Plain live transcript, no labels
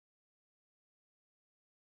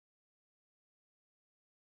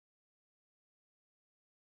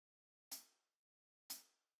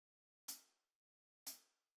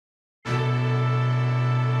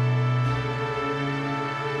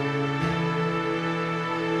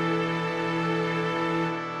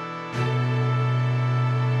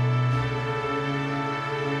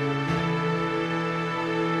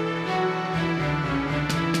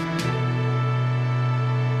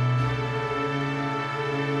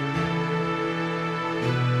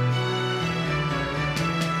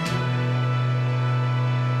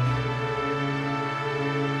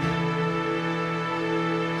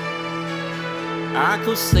I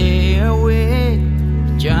could stay awake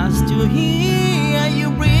just to hear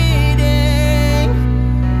you breathing.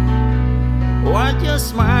 Watch your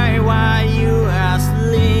smile while you are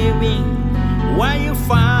sleeping, while you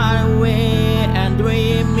far away and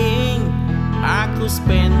dreaming. I could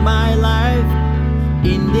spend my life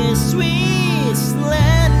in this sweet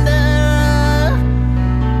splendor.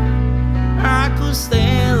 I could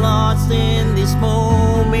stay lost in this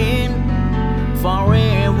moment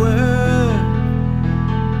forever.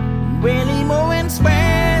 Really moment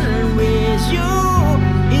spent with you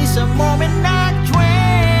is a moment I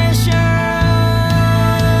treasure.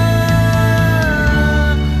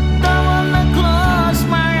 Don't wanna close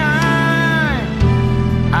my eyes,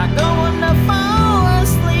 I don't wanna fall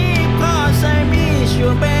asleep, 'cause I miss you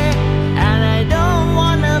back and I don't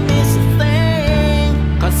wanna miss a thing.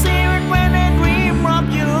 'Cause even when I dream of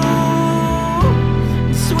you,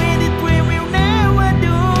 sweetest dream will never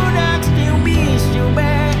do that. Still miss you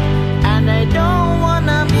back and I don't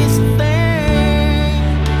wanna miss a thing.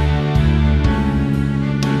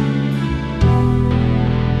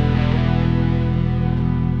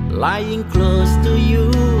 Lying close to